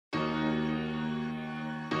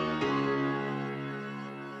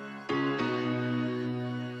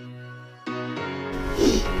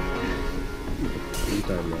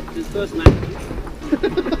time now. Just first man.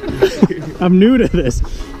 I'm new to this.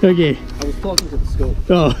 Okay. I was talking to the scope.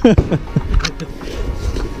 Oh.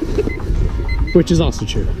 Which is also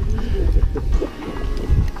true.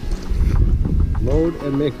 Load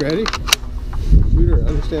and make ready. Shooter,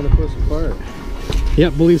 understand the push and fire. Yeah,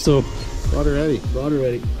 believe so. Water ready. Water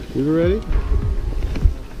ready. Shooter ready.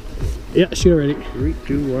 Yeah, shooter ready. 3,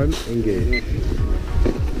 2, 1, engage.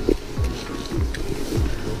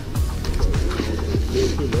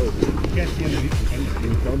 Can't see underneath. You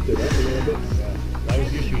bumped it up a little bit. Yeah, that was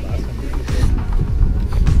the issue last time.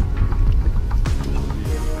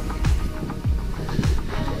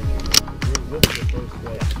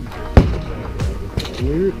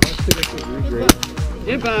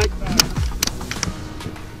 Impact.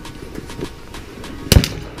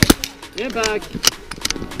 Impact.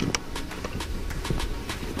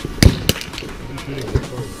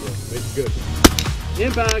 Make it good.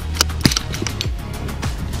 Impact.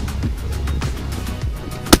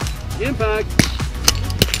 Impact.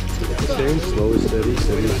 Same, slow, steady,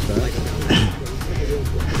 steady, fast.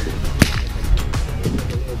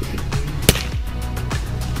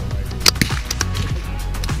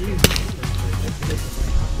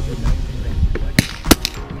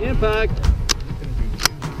 Impact.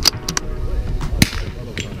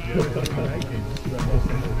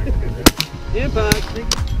 Impact.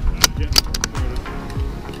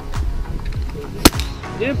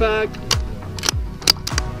 Impact.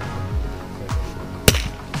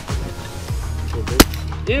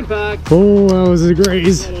 Impact. Oh, that was a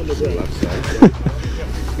graze.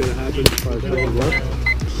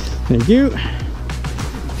 Thank you.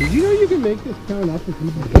 Did you know you can make this count up if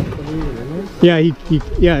you can? Yeah,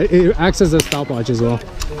 yeah, it acts as a stopwatch as well.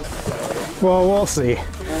 Well, we'll see.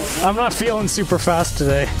 I'm not feeling super fast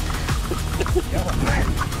today.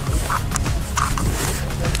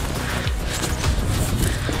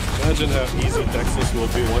 Imagine how easy Texas will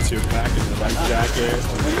be once you're back in the life jacket.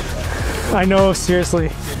 I know, seriously.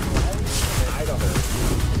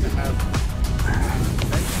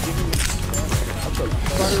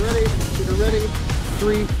 Water ready, shooter ready.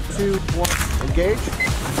 3, 2, 1, engage.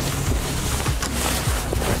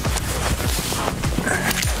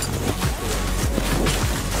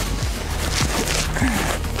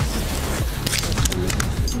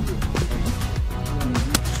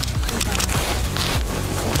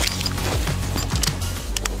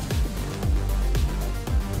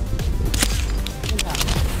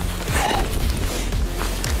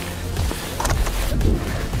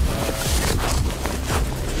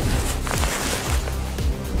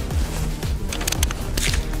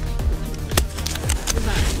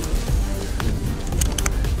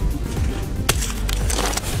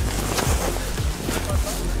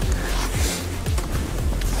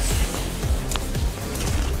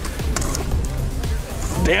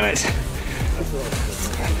 Damn it.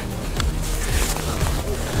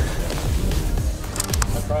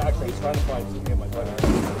 I'm trying to find something in my butt.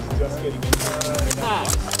 Just getting in there.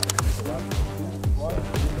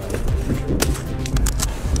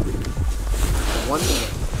 One minute.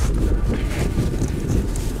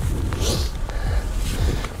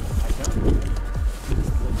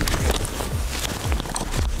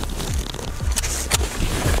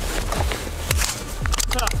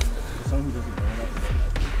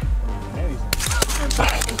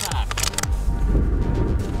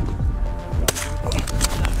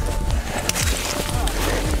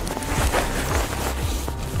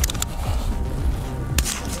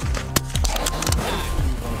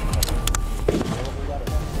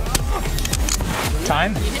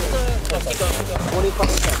 Time? 25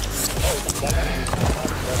 seconds.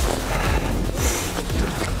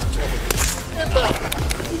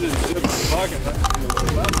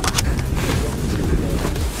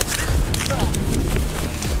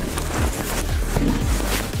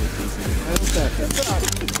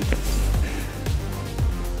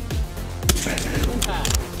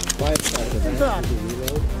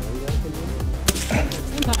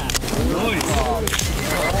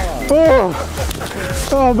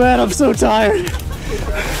 Oh man, I'm so tired.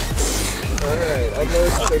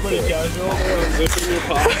 Pretty casual. Zip in your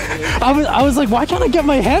pocket. I was like, why can't I get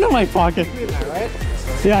my hand in my pocket?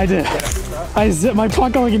 Yeah, I did. I zipped my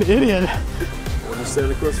pocket like an idiot. Want to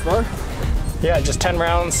stand across far? Yeah, just 10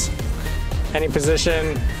 rounds. Any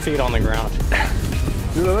position, feet on the ground.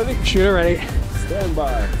 Shooter ready? Shooter ready. Stand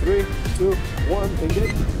by. 3, 2, 1,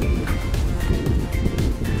 engage.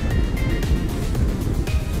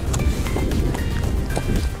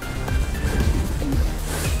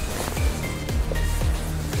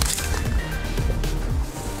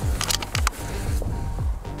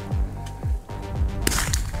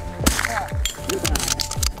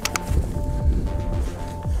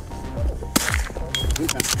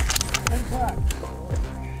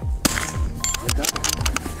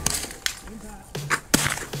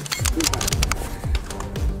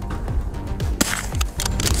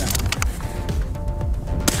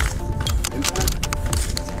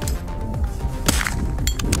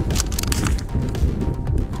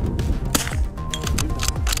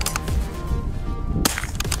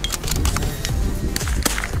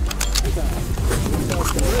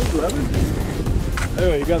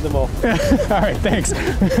 Anyway, you got them all. All right, thanks.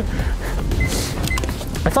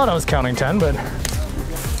 I thought I was counting 10, but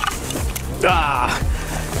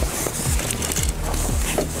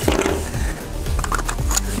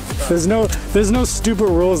there's no stupid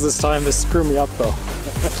rules this time to screw me up though.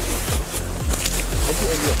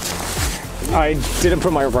 I didn't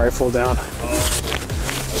put my rifle down.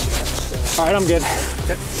 All right, I'm good.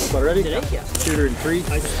 But ready? Shooter in 3, 2,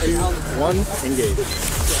 1, engage.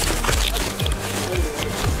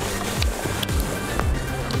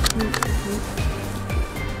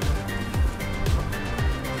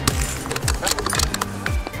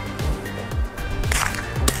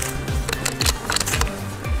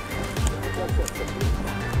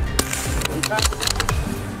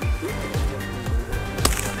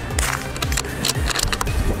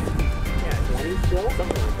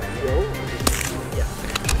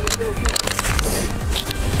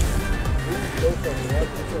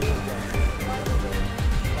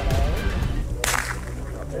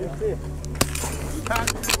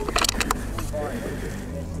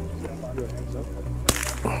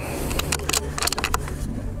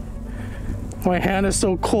 My hand is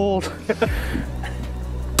so cold.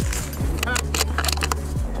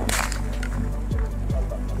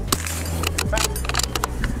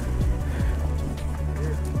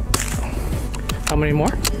 How many more?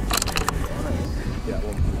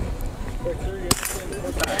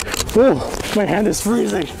 Oh, my hand is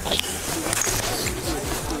freezing.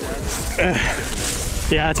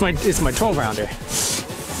 Yeah, it's my 12 rounder.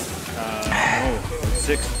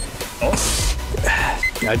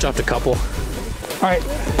 6. Yeah, I dropped a couple. All right,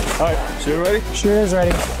 Shooter ready? shooter's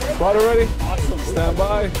ready. Spotter ready? Awesome. Stand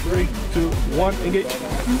by. 3, 2, 1, engage.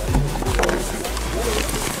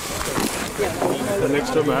 An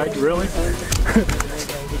extra mag, really?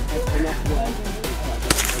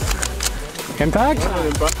 Impact?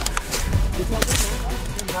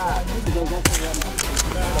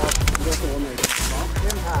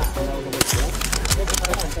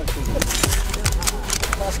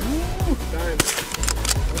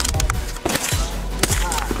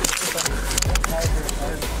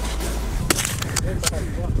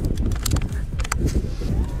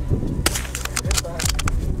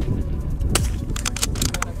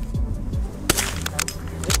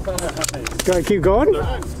 Gotta keep going?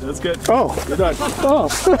 That's good. Oh. You're done. Oh.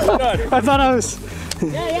 I thought I was.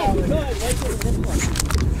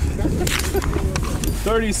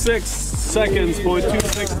 36 seconds,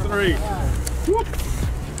 .263.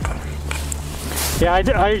 Yeah,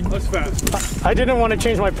 That's fast. I didn't want to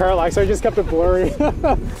change my parallax, so I just kept it blurry.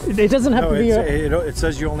 It doesn't have No, to be it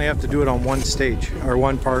says you only have to do it on one stage or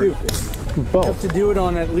one part. both. To do it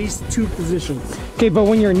on at least 2 positions. Okay, but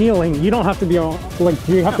when you're kneeling, you don't have to be on, like,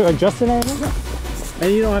 do you have to adjust it or anything?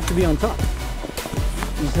 And you don't have to be on top.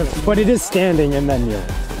 But it is standing and then kneeling.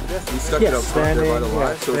 You stuck it up front there by the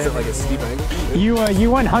line, so it's at like a steep angle.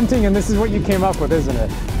 You went hunting and this is what you came up with, isn't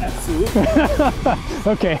it?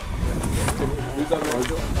 Absolutely. Okay.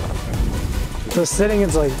 So sitting,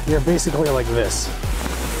 it's like, you're basically like this.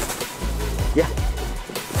 Yeah.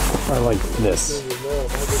 Or like this.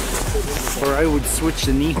 Or I would switch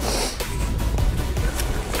the knee.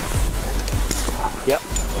 Yep.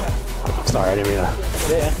 Sorry, I didn't mean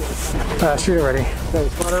to. Shooter ready. Okay,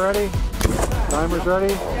 spotter ready? Timer's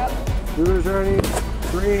ready? Shooter's ready?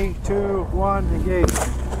 3, 2, 1, engage.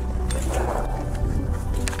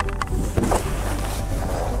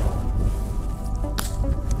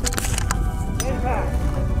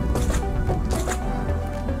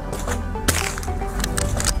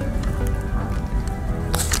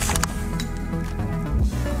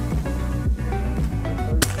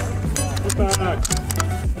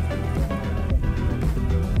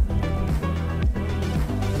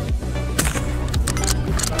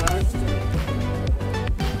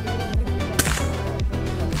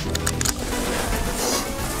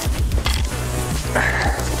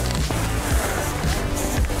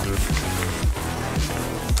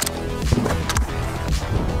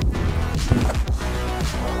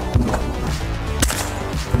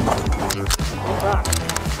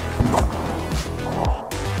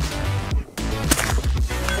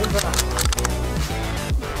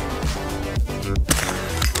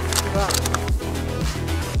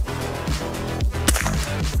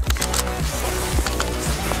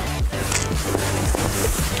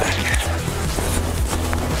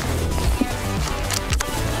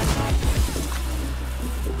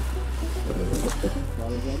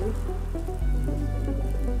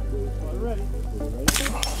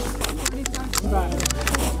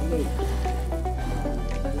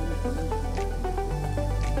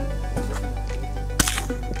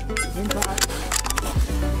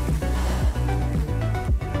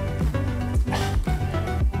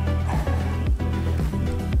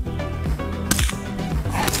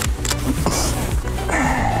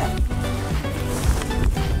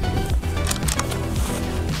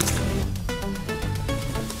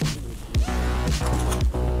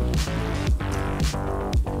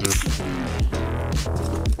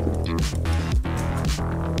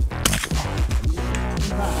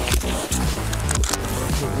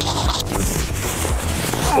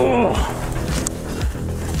 Oh.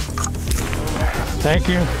 Thank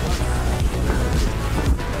you.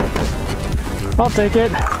 I'll take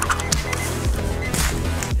it.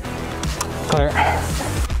 Clear.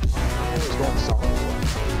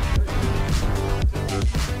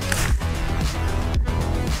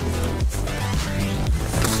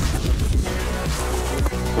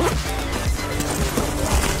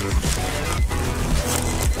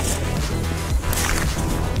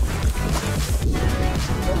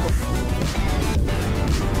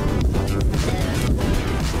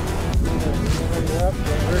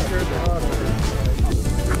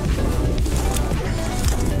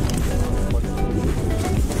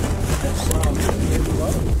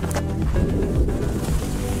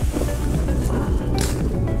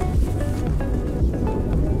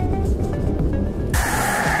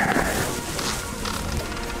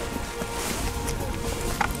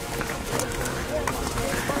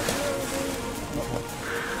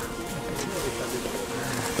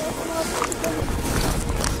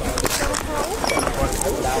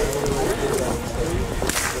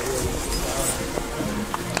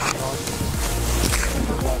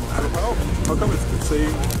 How come it's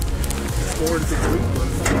saying 4 to 6 weeks?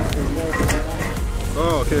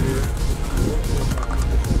 Oh, okay.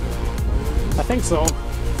 I think so.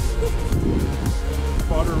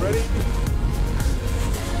 Fodder ready?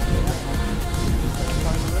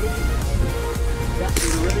 Timer ready?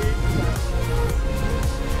 Shooter ready?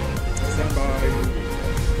 Stand by.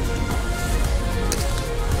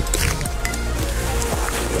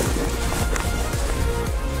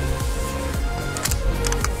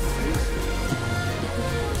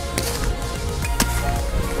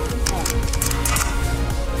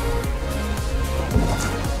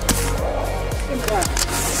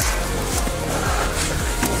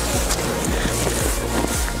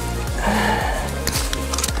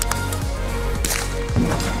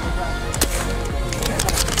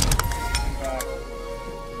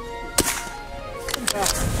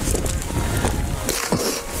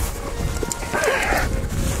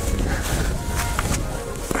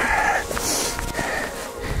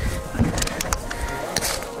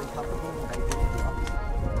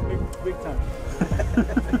 Big time.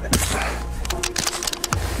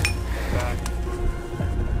 Back.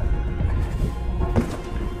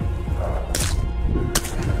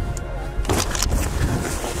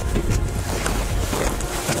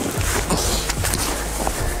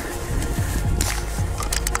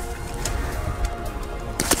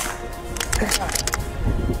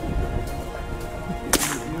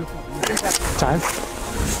 Time.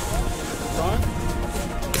 Time?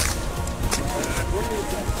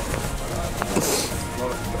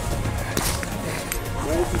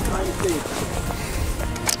 Where's the time stage?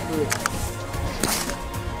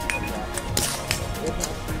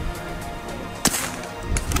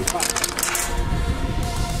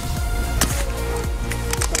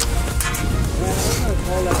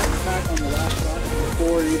 Call that back on the last shot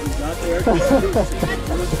before it even got there. I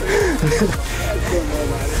don't know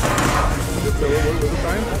about it. So what was the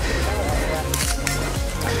time?